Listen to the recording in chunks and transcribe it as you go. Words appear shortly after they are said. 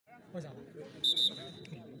그래.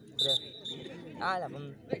 아, 나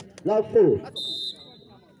Love 4.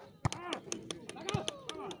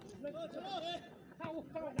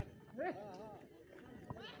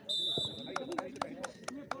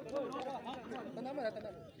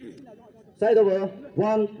 Side over,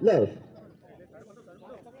 1 love.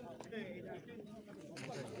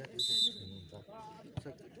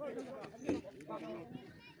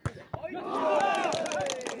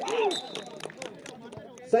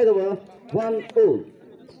 Side over, 1 all.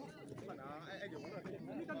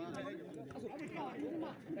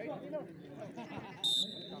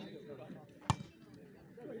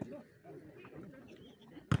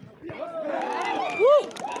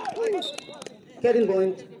 Getting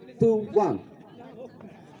point, 2-1.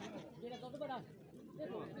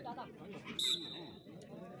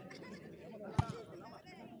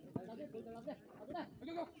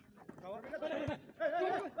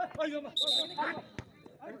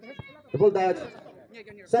 The ball dodge.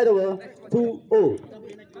 Side over, 2-0.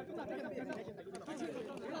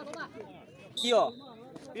 귀여워.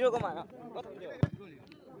 이러고 말아.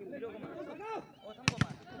 이러고 말아.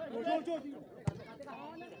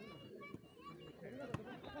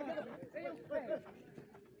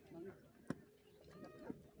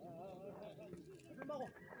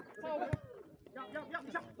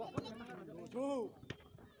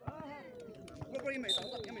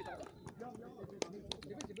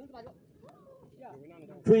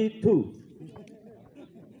 Three, 2.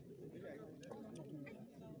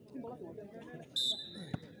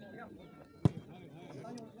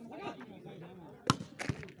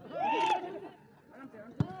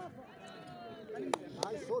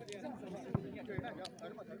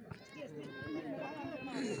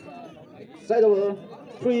 Side over,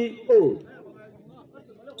 3-0.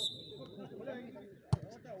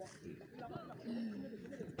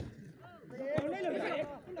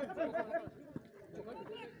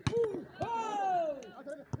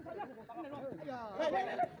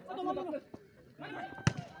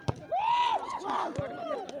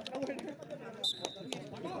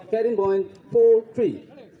 Getting point, 4-3.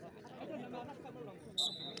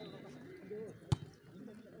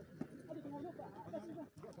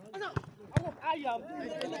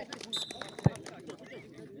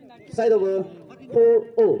 Side over,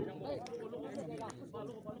 4-0.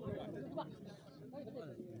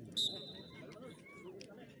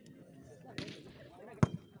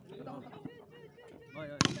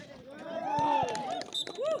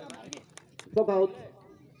 Clock out.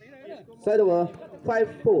 Side over,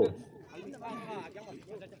 5-4.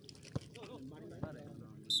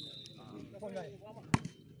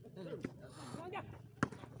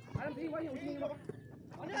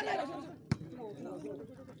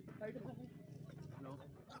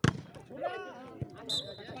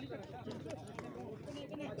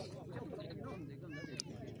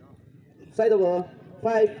 Side over,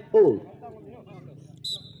 5-0.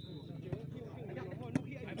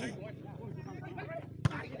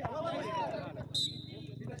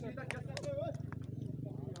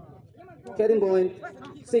 Getting point,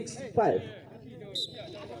 6-5.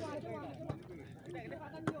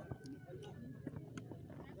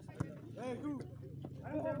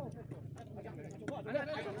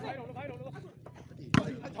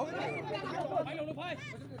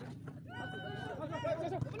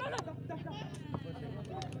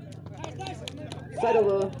 Side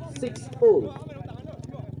over, 6-0.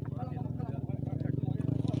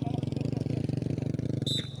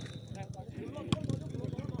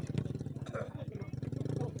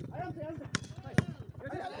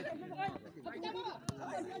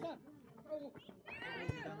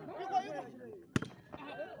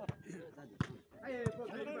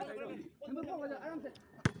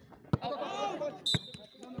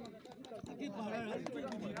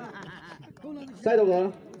 Side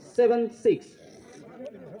over, 7-6.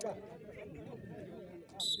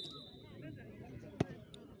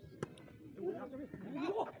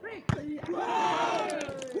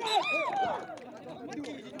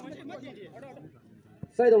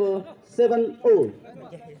 Side over, 7-0.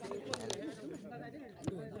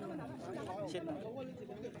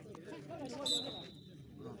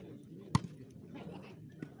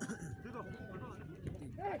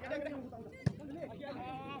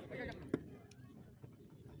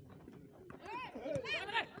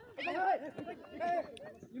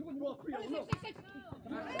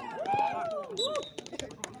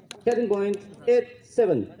 Getting point,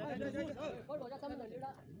 8-7.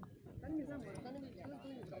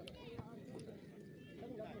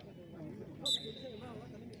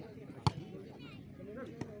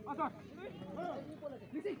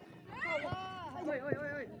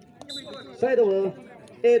 Side over,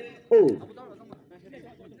 8-0.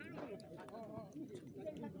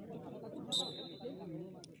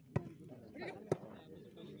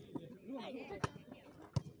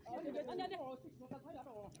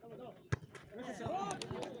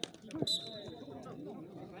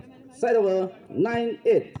 Side over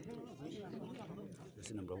 9-8. This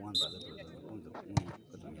is number one, brother.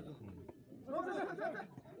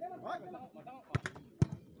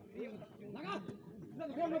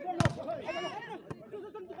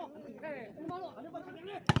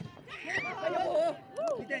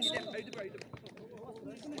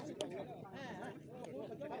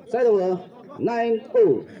 Side over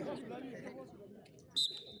 9-0.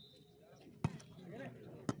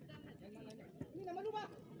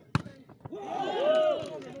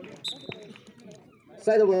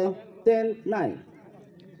 Side over 10-9.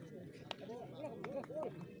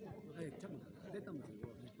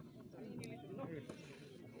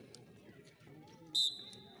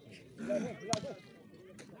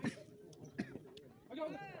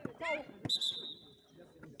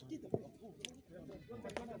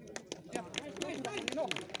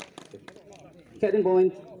 Setting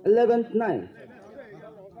point 11-9.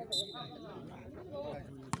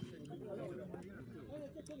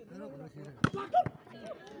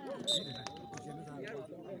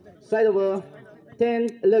 Side over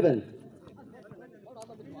 10-11.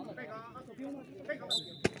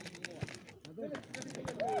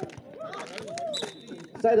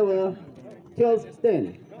 Side over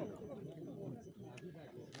 12-10.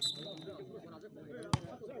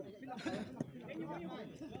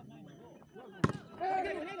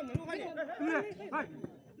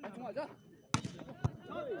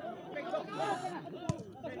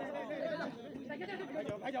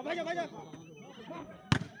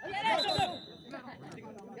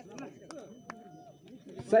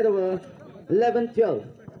 Side over 11-12.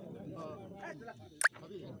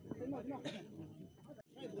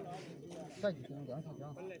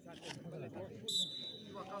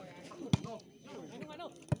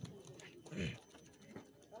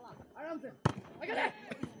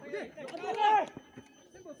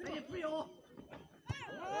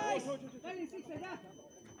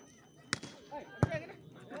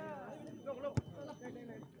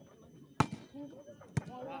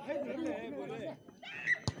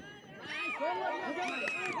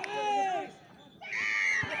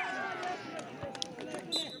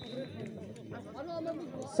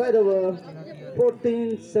 Side over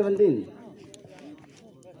 14-17.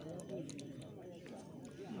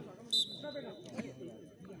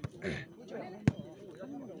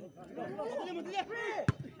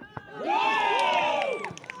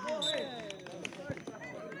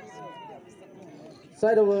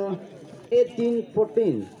 Side over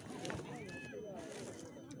 18-14.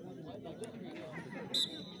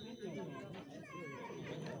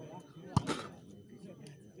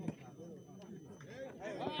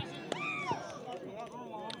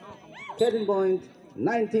 Setting point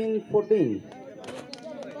 19-14.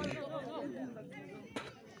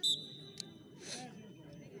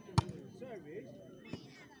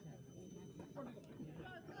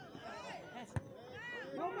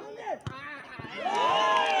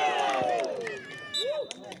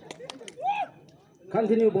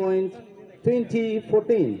 Continue point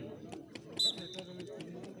 20-14.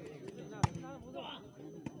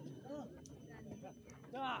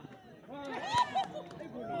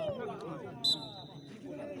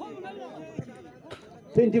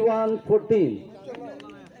 (21-14).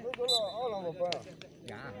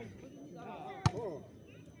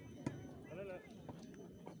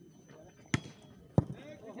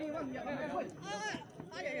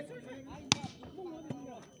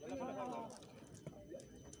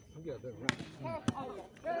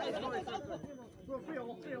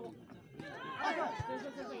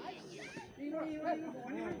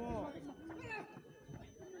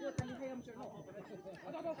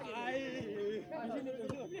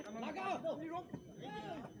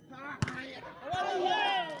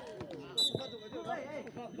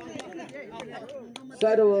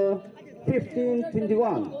 Side over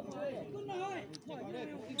 15-21.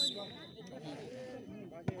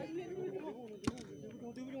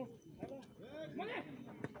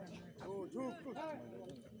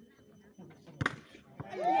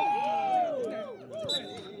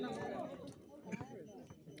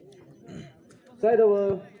 Side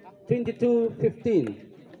over 22-15.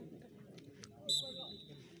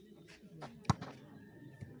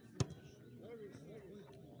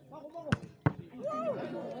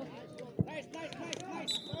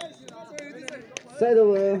 Side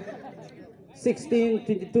over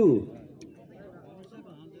 16-22.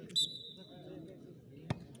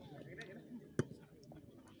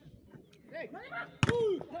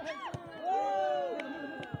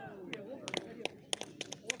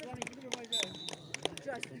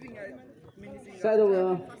 Side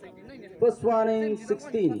over. First warning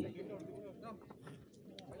 16.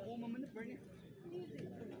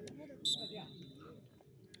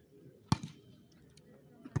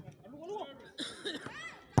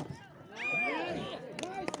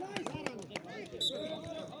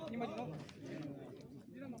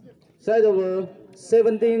 Side over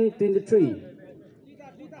 17-23.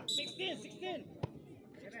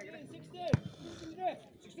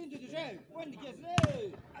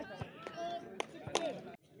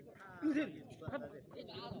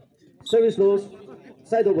 Service loss.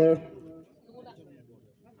 Side over.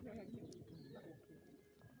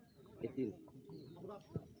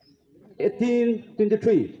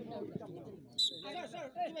 18-23.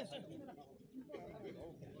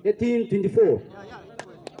 18-24.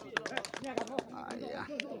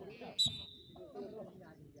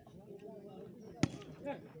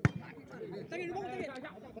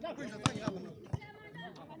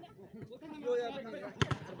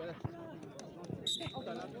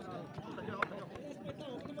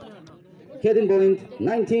 Heading point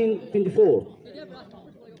 19-24.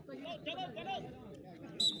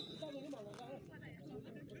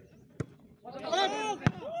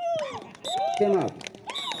 Came up.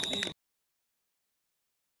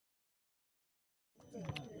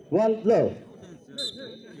 One love.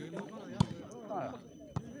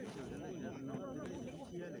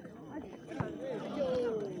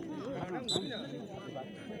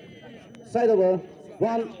 Side over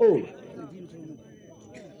 1-0.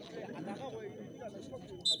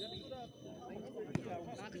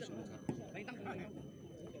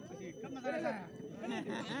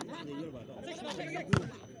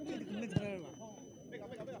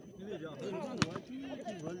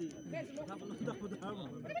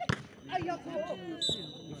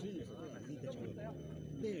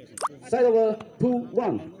 Side over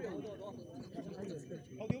 2-1.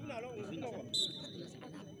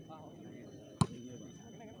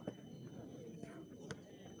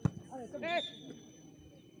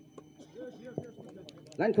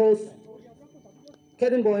 Line close.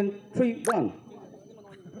 Heading point 3-1.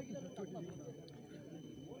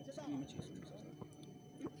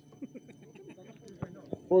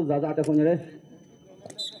 Ô giá giá cho không nhớ đấy.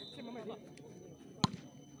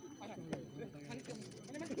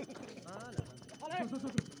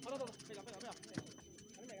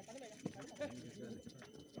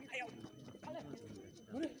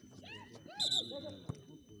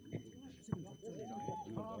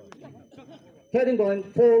 Heading point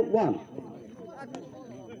 4-1.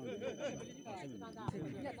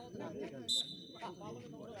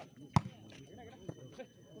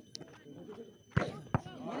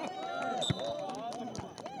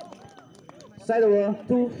 Side over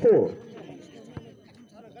 2-4.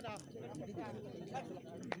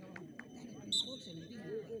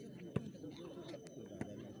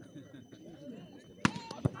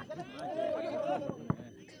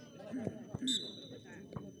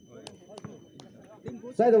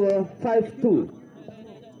 Side over 5-2.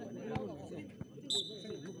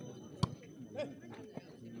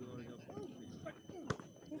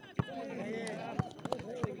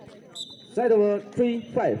 Side over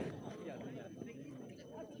 3-5.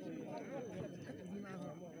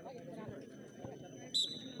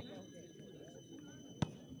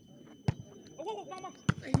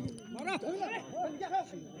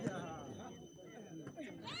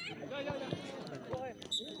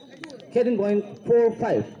 Heading point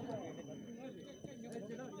 4-5.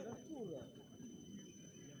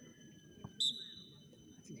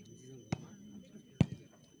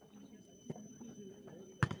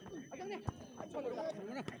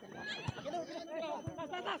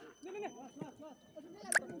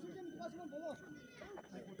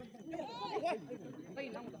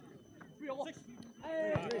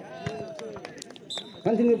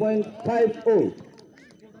 Continue point 5-0.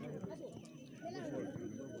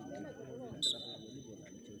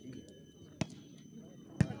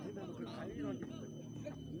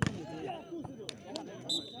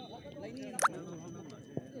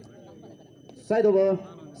 Side over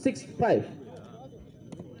 6-5.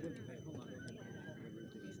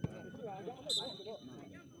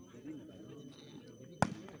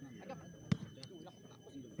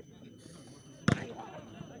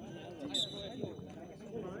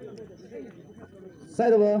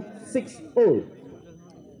 Side over 6-0.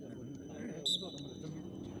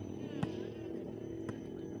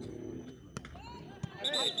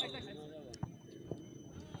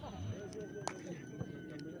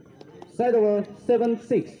 Side over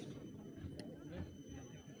 7-6.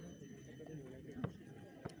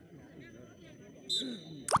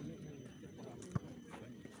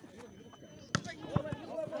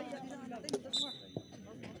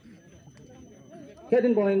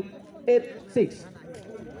 13 point, 8-6.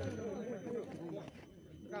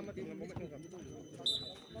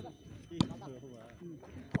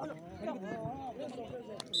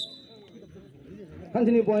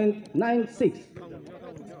 Continue point, 9-6.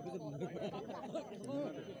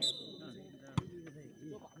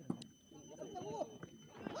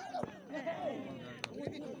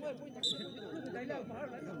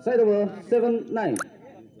 Side over, 7-9.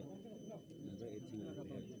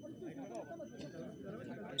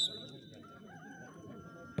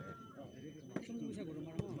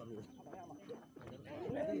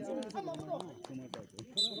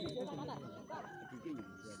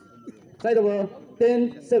 Side over,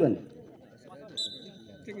 10-7.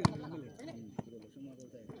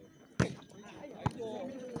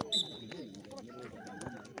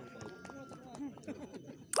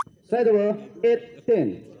 Side over,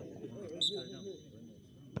 8-10.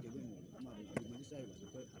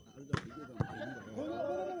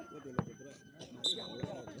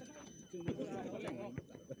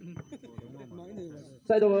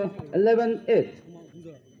 Side over, 11-8.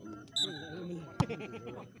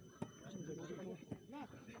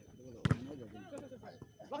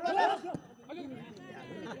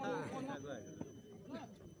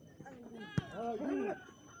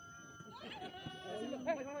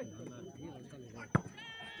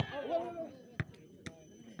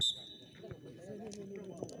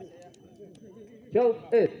 Châu,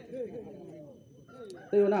 ê,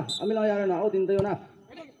 tiêu nào, amin nói ra nào, tin tiêu nào.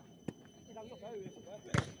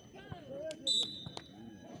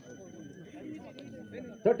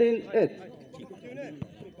 Thirteen, 8.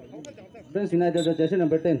 Friends United, jersey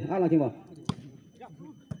number 10. Alang kimo.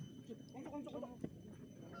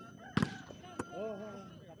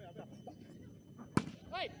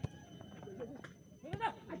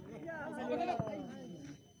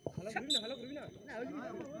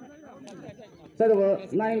 Side over,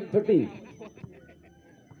 9-13.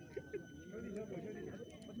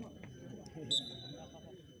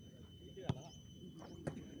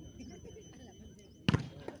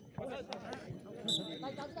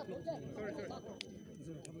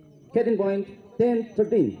 Getting point,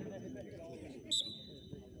 10-13.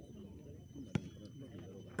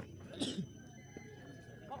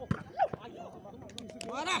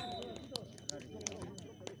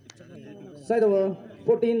 Side over,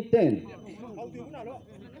 14-10.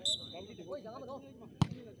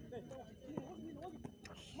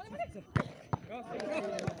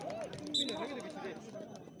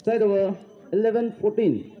 Side over,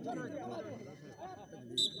 11-14.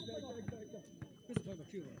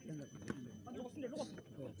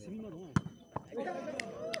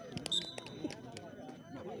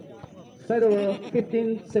 Side over,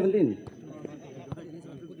 15-17.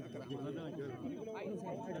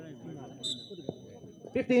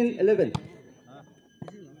 Fifteen, 11.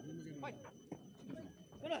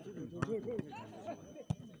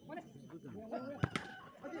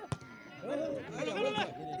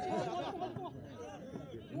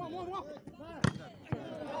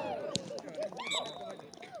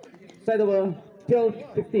 Side over,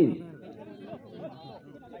 12-15.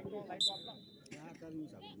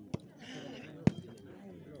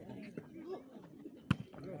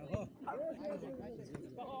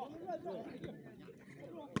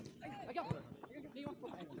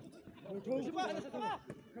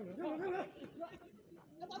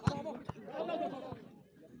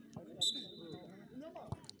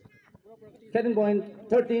 Setting point,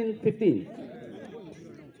 13-15.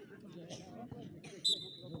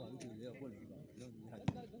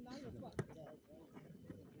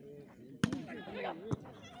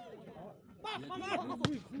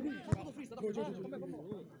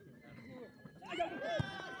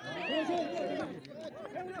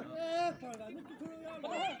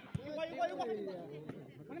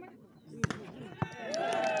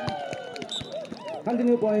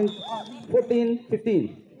 Continue point,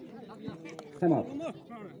 14-15. Time out.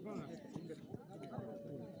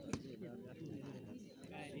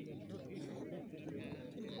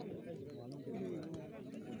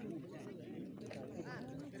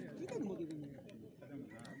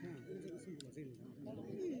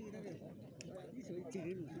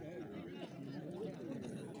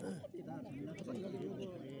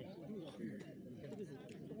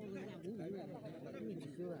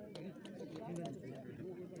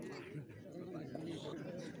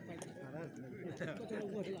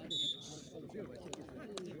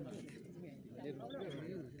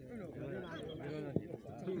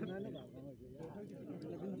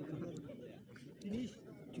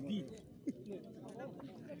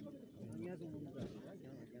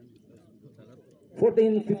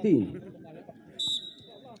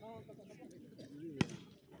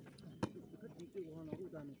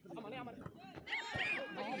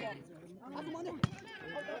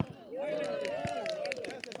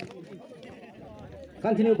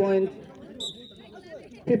 Continue point.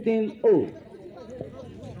 15-0.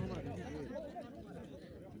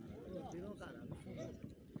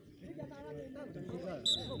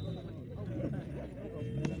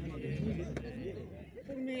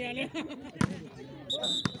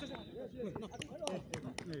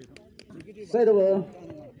 Side over.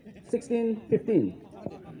 16-15.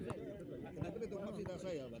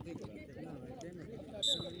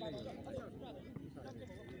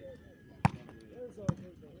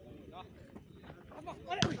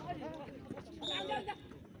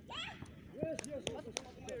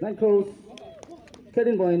 Nine cross.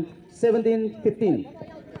 Curtain point. 17-15.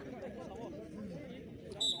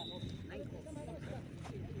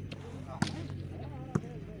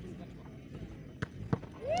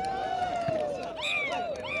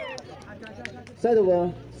 Side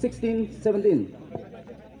over. 16-17.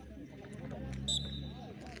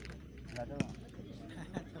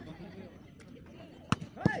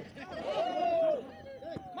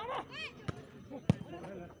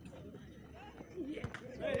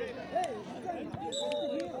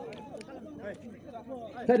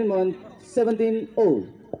 Curtain point. 17-0.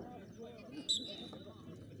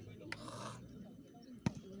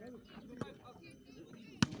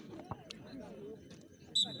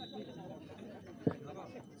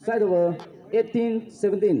 Side over.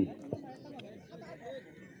 18-17.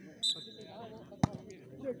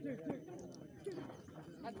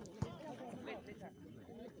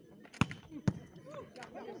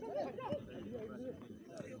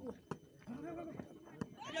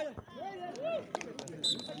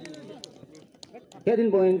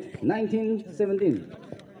 Curtain point. 19-17.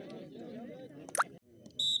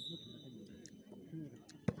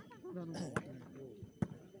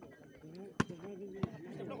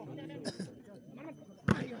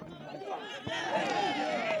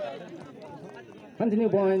 Continue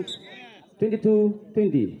point.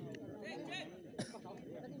 22-20.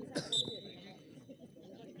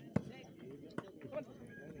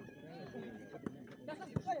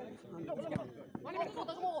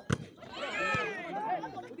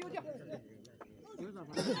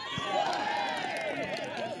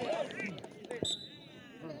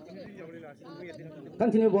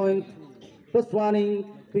 Continue point. First warning.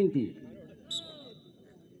 20.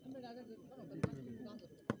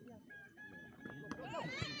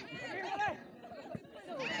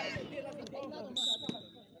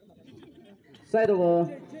 Side over.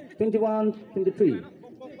 21-23.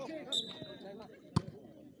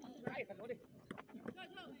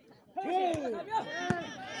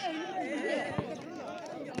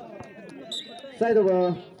 Side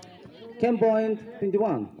over. Camp point.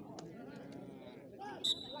 21.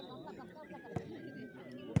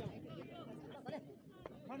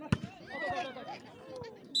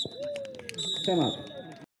 Time out.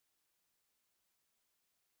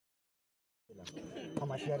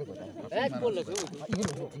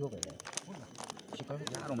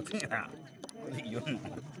 야로 못 챙겨라. 이거는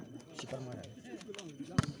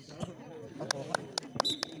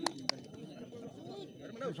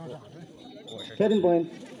Curtain point.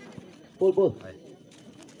 Ball.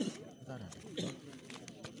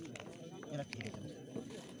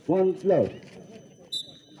 One love.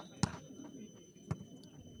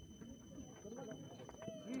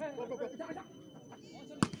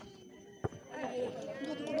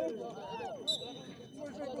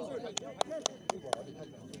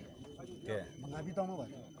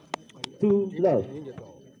 Two love.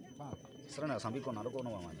 Serena sambil kau naruh kau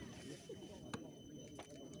nama mana?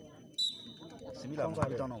 Sembilan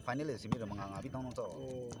mengabi tahun, finalnya sembilan mengabi tahun tu.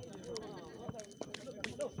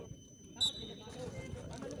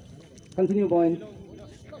 Continue point.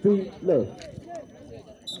 Three love.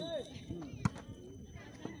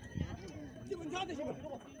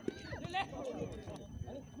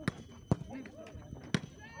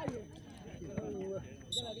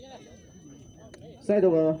 Side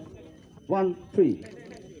over. 1-3.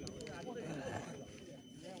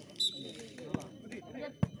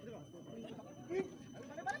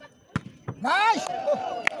 Nice!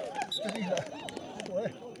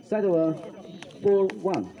 Side over.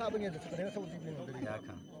 4-1. Ya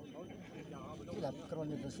kan.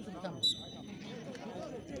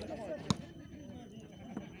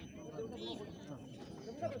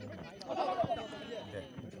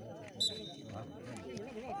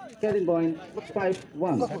 Curtain point.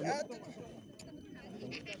 5-1.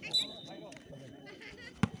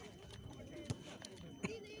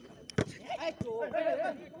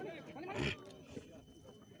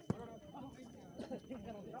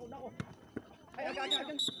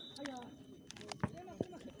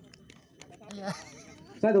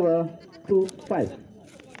 Side over 2-5.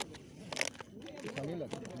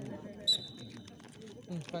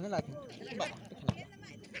 Phần là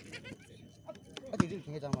thì cái gì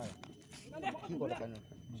trong này khi gọi là cái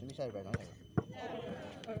chuẩn bị sai bài nói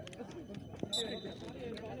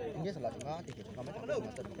nhất là chúng ta thì chúng ta mới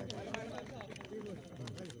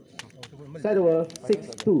Side over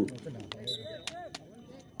 6-2.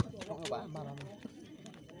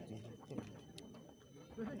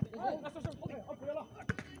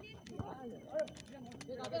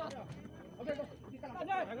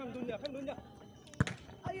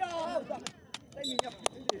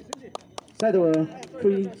 Side over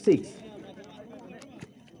 3-6.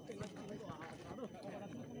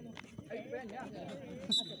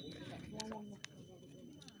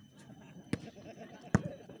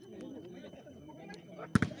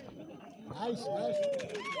 Nice.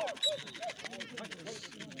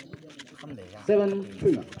 7-3.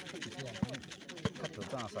 Cắt thủ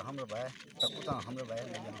trang sao không được bé, tập thủ trang không được bé,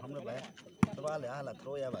 không được bé. Thứ ba là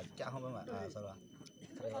throw ya và chả không mà sao đó.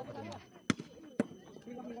 Throw có thể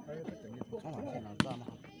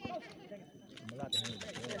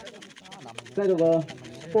Side over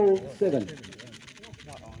 4-7.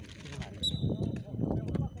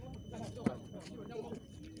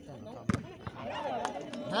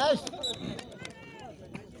 Nice.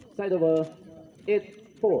 Side over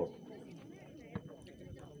 8-4.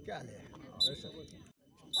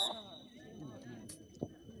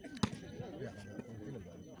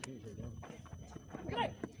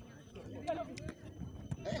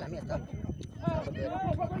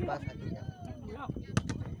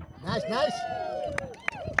 Nice.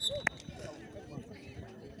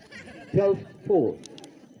 12-4.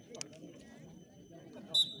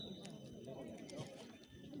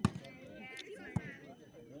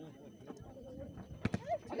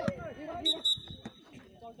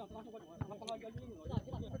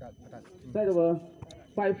 Side over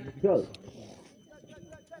 5-12.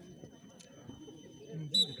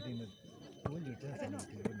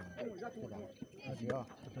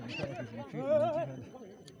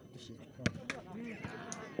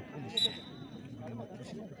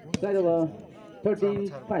 Side over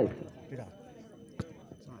 13-5.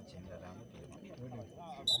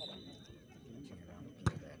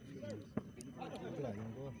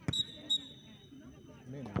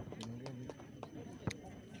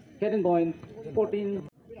 Heading point 14.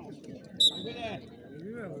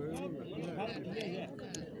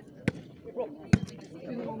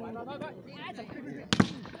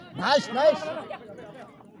 Nice.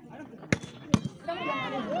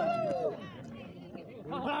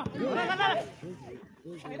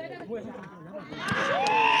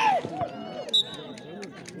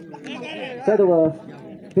 Side over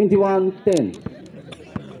 21-10.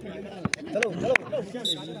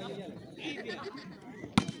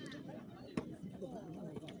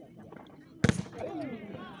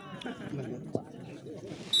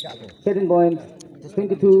 Setting point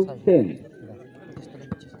 22-10.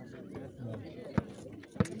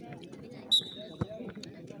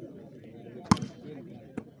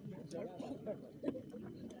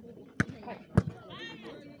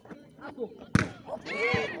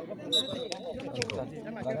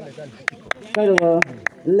 Side over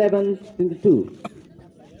 11-22.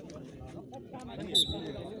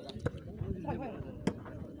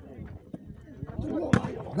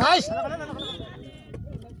 Nice.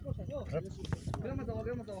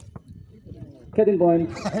 Setting point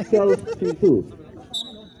 12-22.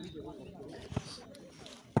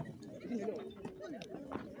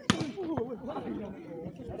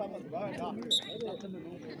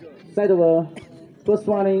 Side over first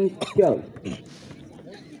warning 12.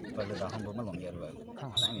 Vậy là không có mất lòng nhiều rồi.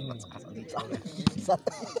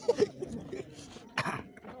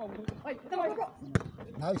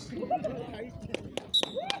 Nice.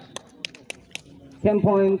 10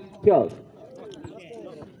 point 12.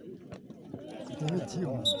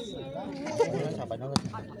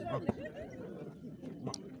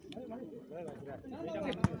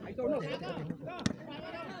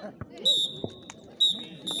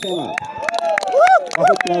 Come on.